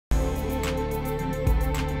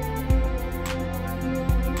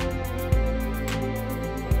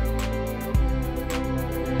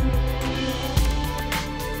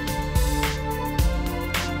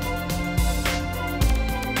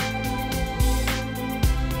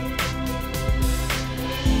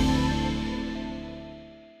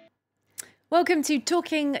Welcome to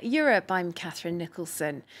Talking Europe. I'm Catherine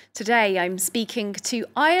Nicholson. Today I'm speaking to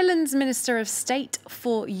Ireland's Minister of State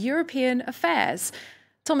for European Affairs.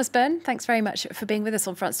 Thomas Byrne, thanks very much for being with us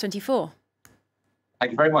on France 24.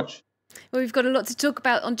 Thank you very much. Well, we've got a lot to talk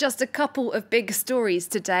about on just a couple of big stories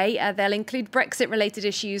today. They'll include Brexit-related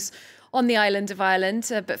issues on the island of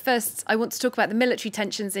Ireland. But first, I want to talk about the military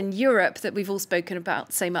tensions in Europe that we've all spoken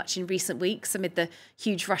about so much in recent weeks amid the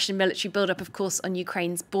huge Russian military buildup, of course, on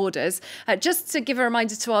Ukraine's borders. Just to give a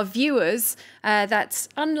reminder to our viewers that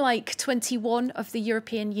unlike 21 of the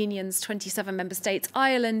European Union's 27 member states,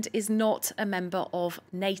 Ireland is not a member of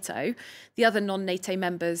NATO. The other non-NATO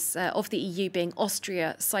members of the EU being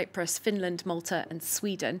Austria, Cyprus, Finland, Malta and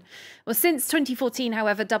Sweden. Well, since 2014,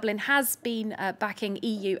 however, Dublin has been backing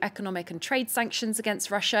EU economic and trade sanctions against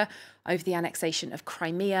Russia over the annexation of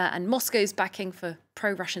Crimea and Moscow's backing for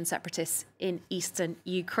pro-Russian separatists in eastern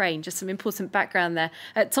Ukraine. Just some important background there.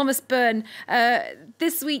 Thomas Byrne,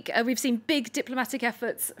 this week we've seen big diplomatic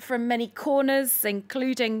efforts from many corners,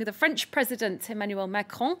 including the French President Emmanuel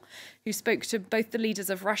Macron, who spoke to both the leaders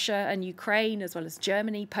of Russia and Ukraine, as well as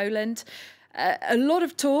Germany, Poland. A lot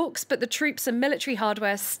of talks, but the troops and military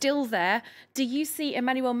hardware still there. Do you see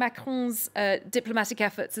Emmanuel Macron's diplomatic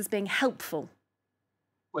efforts as being helpful?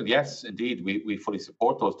 Well, yes, indeed. We fully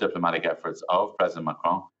support those diplomatic efforts of President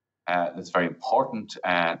Macron. It's very important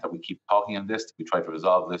that we keep talking on this, that we try to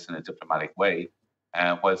resolve this in a diplomatic way,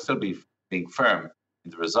 while still being firm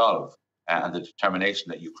in the resolve and the determination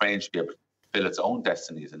that Ukraine should be able to build its own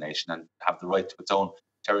destiny as a nation and have the right to its own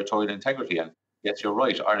territorial integrity. And yes, you're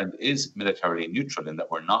right, Ireland is militarily neutral in that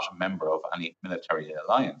we're not a member of any military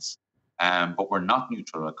alliance, but we're not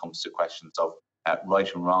neutral when it comes to questions of right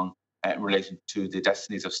and wrong in relation to the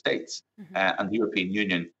destinies of states. And the European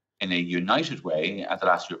Union, in a united way at the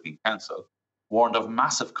last European Council, warned of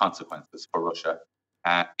massive consequences for Russia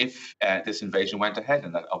if this invasion went ahead,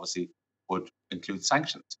 and that obviously would include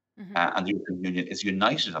sanctions. And the European Union is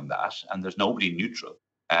united on that, and there's nobody neutral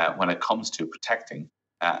when it comes to protecting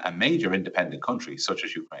a major independent country such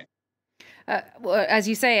as Ukraine. Well, as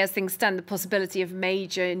you say, as things stand, the possibility of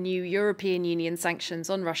major new European Union sanctions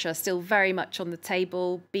on Russia still very much on the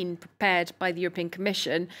table, being prepared by the European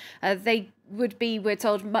Commission. They would be, we're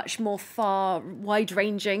told, much more far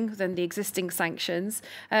wide-ranging than the existing sanctions.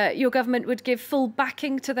 Your government would give full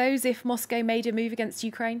backing to those if Moscow made a move against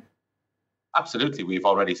Ukraine? Absolutely. We've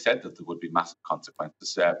already said that there would be massive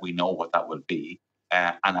consequences. We know what that will be.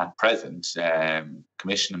 And at present,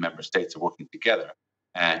 Commission and Member States are working together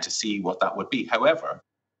to see what that would be. However,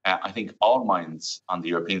 I think all minds on the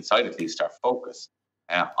European side at least are focused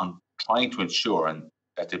on trying to ensure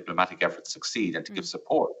that diplomatic efforts succeed and to give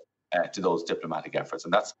support to those diplomatic efforts.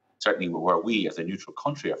 And that's certainly where we as a neutral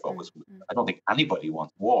country are focused. I don't think anybody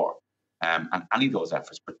wants war and any of those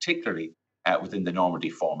efforts, particularly within the Normandy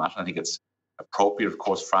format. I think it's appropriate, of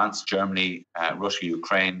course, France, Germany, Russia,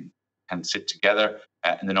 Ukraine can sit together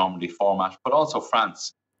in the Normandy format, but also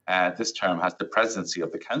France this term has the presidency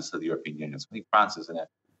of the Council of the European Union. So I think France is in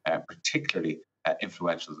a particularly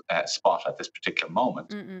influential spot at this particular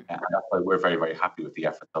moment. And that's why we're very, very happy with the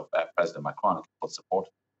efforts of President Macron and full support.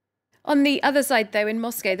 On the other side, though, in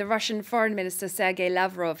Moscow, the Russian Foreign Minister Sergei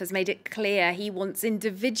Lavrov has made it clear he wants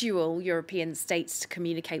individual European states to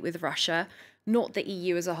communicate with Russia, not the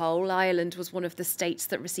EU as a whole. Ireland was one of the states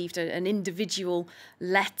that received an individual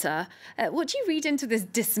letter. What do you read into this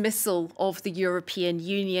dismissal of the European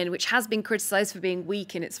Union, which has been criticised for being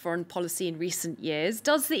weak in its foreign policy in recent years?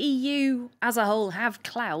 Does the EU as a whole have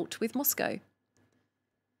clout with Moscow?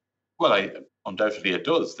 Well, undoubtedly it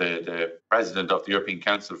does. The president of the European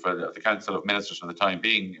Council, for the Council of Ministers for the time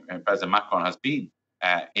being, President Macron, has been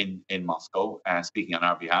in Moscow, speaking on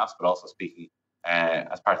our behalf, but also speaking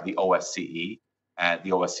as part of the OSCE. The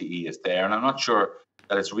OSCE is there, and I'm not sure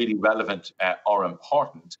that it's really relevant or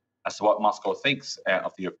important as to what Moscow thinks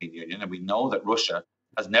of the European Union. And we know that Russia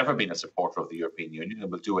has never been a supporter of the European Union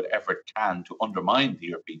and will do whatever it can to undermine the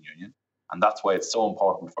European Union. And that's why it's so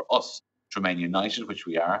important for us to remain united, which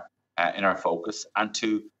we are, in our focus, and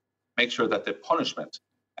to make sure that the punishment,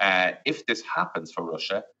 if this happens for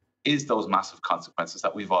Russia, is those massive consequences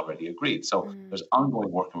that we've already agreed. So there's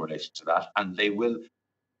ongoing work in relation to that. And they will,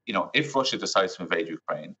 if Russia decides to invade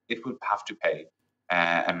Ukraine, it will have to pay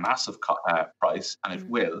a massive price, and it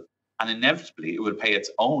will. And inevitably, it will pay its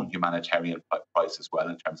own humanitarian price as well,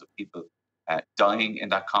 in terms of people dying in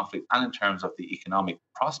that conflict and in terms of the economic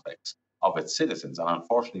prospects of its citizens. And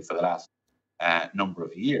unfortunately, for the last number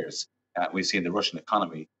of years, we've seen the Russian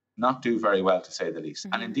economy not do very well, to say the least.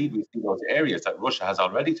 And indeed, we see those areas that Russia has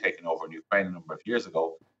already taken over in Ukraine a number of years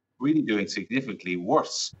ago really doing significantly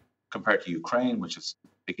worse compared to Ukraine, which is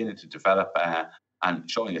beginning to develop and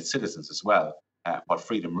showing its citizens as well what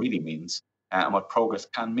freedom really means and what progress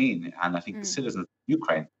can mean. And I think the citizens of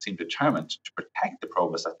Ukraine seem determined to protect the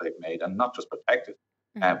progress that they've made, and not just protect it,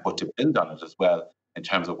 but to build on it as well in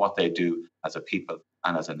terms of what they do as a people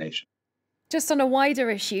and as a nation. Just on a wider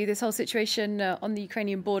issue, this whole situation on the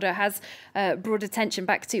Ukrainian border has brought attention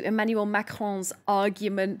back to Emmanuel Macron's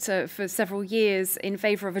argument for several years in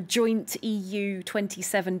favour of a joint EU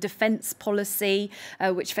 27 defence policy,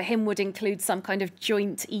 which for him would include some kind of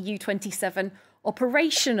joint EU 27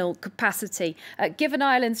 operational capacity. Given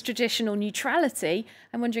Ireland's traditional neutrality,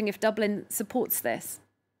 I'm wondering if Dublin supports this.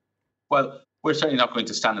 Well, we're certainly not going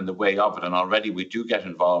to stand in the way of it, and already we do get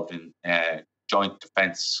involved in joint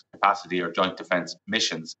defence capacity or joint defence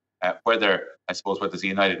missions, where there's a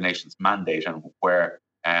United Nations mandate and where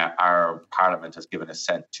our Parliament has given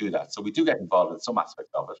assent to that. So we do get involved in some aspect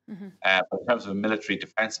of it. But in terms of a military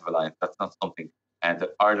defensive alliance, that's not something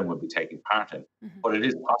that Ireland will be taking part in. But it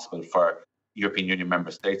is possible for European Union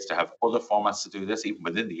member states to have other formats to do this, even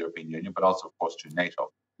within the European Union, but also, of course, through NATO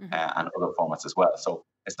and other formats as well. So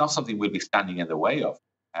it's not something we'll be standing in the way of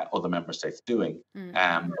other member states doing.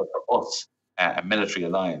 But for us, a military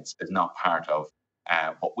alliance is not part of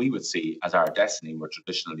what we would see as our destiny. We're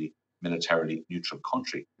traditionally militarily neutral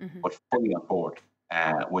country, but fully on board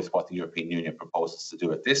with what the European Union proposes to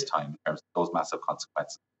do at this time in terms of those massive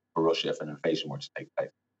consequences for Russia if an invasion were to take place.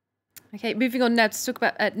 Okay, moving on now to talk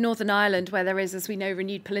about Northern Ireland, where there is, as we know,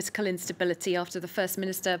 renewed political instability after the First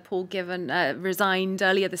Minister, Paul Givan, resigned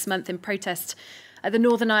earlier this month in protest at the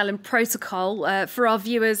Northern Ireland Protocol. For our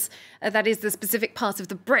viewers, that is the specific part of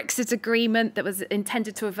the Brexit agreement that was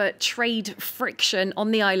intended to avert trade friction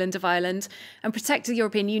on the island of Ireland and protect the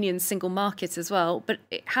European Union's single market as well. But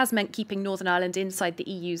it has meant keeping Northern Ireland inside the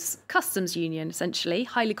EU's customs union, essentially,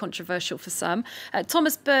 highly controversial for some.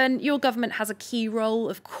 Thomas Byrne, your government has a key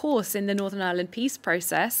role, of course, in the Northern Ireland peace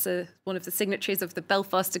process, one of the signatories of the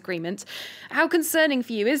Belfast Agreement. How concerning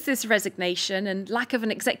for you is this resignation and lack of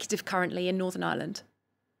an executive currently in Northern Ireland?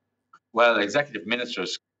 Well, executive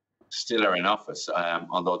ministers still are in office,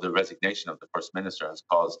 although the resignation of the First Minister has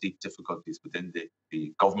caused deep difficulties within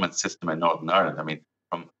the government system in Northern Ireland. I mean,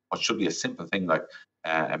 from what should be a simple thing like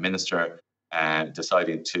a minister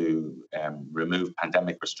deciding to remove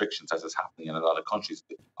pandemic restrictions, as is happening in a lot of countries.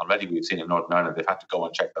 Already we've seen in Northern Ireland, they've had to go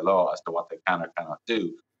and check the law as to what they can or cannot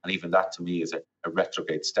do. And even that, to me, is a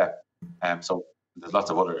retrograde step. So there's lots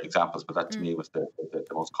of other examples, but that to me was the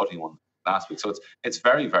most cutting one last week. So it's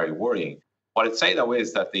very, very worrying. What I'd say, though,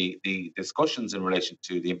 is that the discussions in relation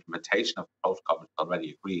to the implementation of the protocol, which is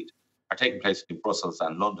already agreed, are taking place between Brussels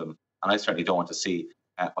and London. And I certainly don't want to see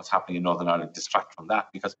what's happening in Northern Ireland distract from that,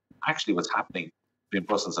 because actually what's happening between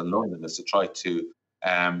Brussels and London is to try to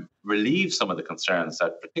relieve some of the concerns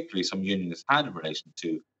that particularly some unionists had in relation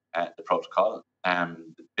to the protocol.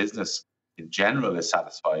 The business in general is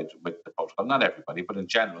satisfied with the protocol, not everybody, but in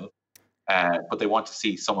general. But they want to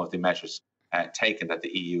see some of the measures taken that the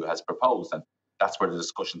EU has proposed, and that's where the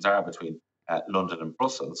discussions are between London and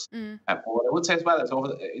Brussels. But what I would say as well is,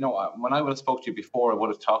 when I would have spoke to you before, I would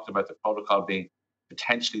have talked about the protocol being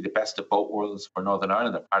potentially the best of both worlds for Northern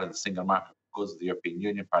Ireland. They're part of the single market goods of the European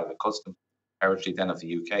Union, part of the customs heritage then of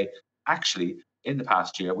the UK. Actually, in the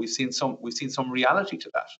past year, we've seen some reality to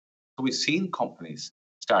that. So we've seen companies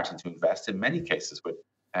starting to invest in many cases with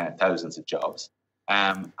thousands of jobs.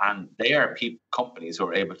 And they are companies who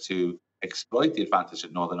are able to exploit the advantage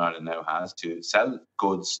that Northern Ireland now has to sell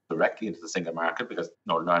goods directly into the single market, because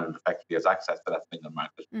Northern Ireland effectively has access to that single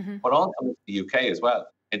market, but also into the UK as well,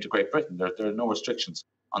 into Great Britain. There are no restrictions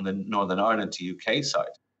on the Northern Ireland to UK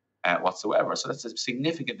side whatsoever. So that's a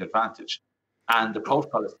significant advantage. And the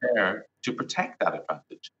protocol is there to protect that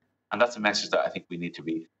advantage. And that's a message that I think we need to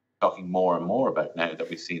be talking more and more about now that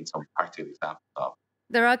we've seen some practical examples of.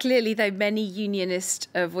 There are clearly, though, many unionist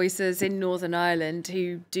voices in Northern Ireland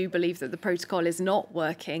who do believe that the protocol is not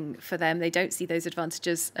working for them. They don't see those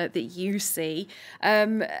advantages that you see.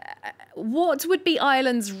 What would be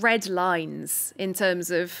Ireland's red lines in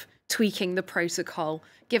terms of tweaking the protocol,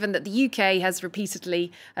 given that the UK has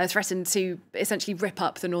repeatedly threatened to essentially rip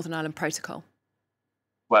up the Northern Ireland Protocol?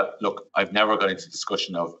 Well, look, I've never got into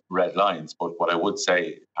discussion of red lines, but what I would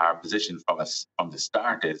say, our position from the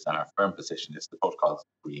start is, and our firm position is, the protocol is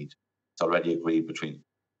agreed. It's already agreed between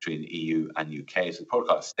EU and UK, so the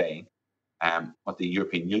protocol is staying. What the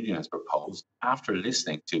European Union has proposed, after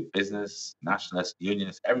listening to business, nationalists,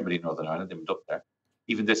 unionists, everybody in Northern Ireland, they went up there.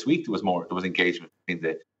 Even this week, there was engagement between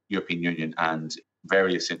the European Union and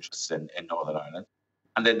various interests in Northern Ireland.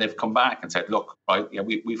 And then they've come back and said, look, right, yeah,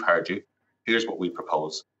 we've heard you. Here's what we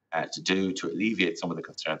propose. to do to alleviate some of the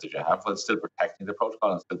concerns that you have, while still protecting the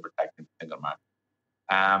protocol and still protecting the single market.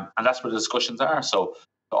 And that's where the discussions are. So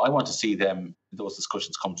I want to see those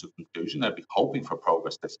discussions come to a conclusion. I'd be hoping for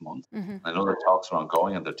progress this month. I know the talks are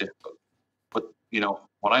ongoing and they're difficult. But,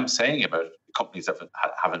 what I'm saying about the companies that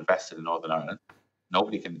have invested in Northern Ireland,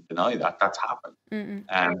 nobody can deny that. That's happened.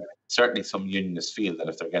 Certainly some unionists feel that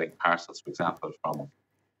if they're getting parcels, for example,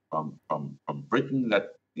 from Britain,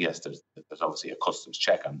 that yes, there's obviously a customs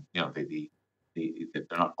check, and they're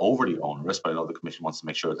not overly onerous, but I know the Commission wants to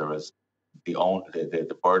make sure there is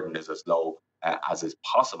the burden is as low as is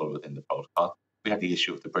possible within the protocol. We had the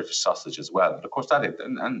issue of the British sausage as well, but of course that is,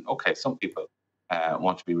 and okay, some people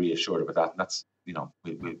want to be reassured about that, and that's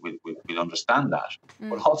we understand that,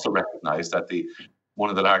 but also recognise that one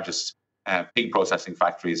of the largest pig processing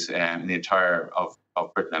factories in the entire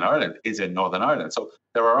of Britain and Ireland is in Northern Ireland. So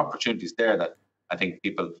there are opportunities there that I think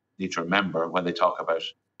people need to remember when they talk about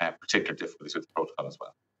particular difficulties with the protocol as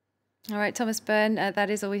well. All right, Thomas Byrne, that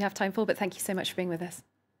is all we have time for, but thank you so much for being with us.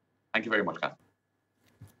 Thank you very much, Kath.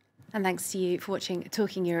 And thanks to you for watching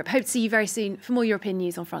Talking Europe. Hope to see you very soon for more European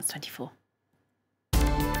news on France 24.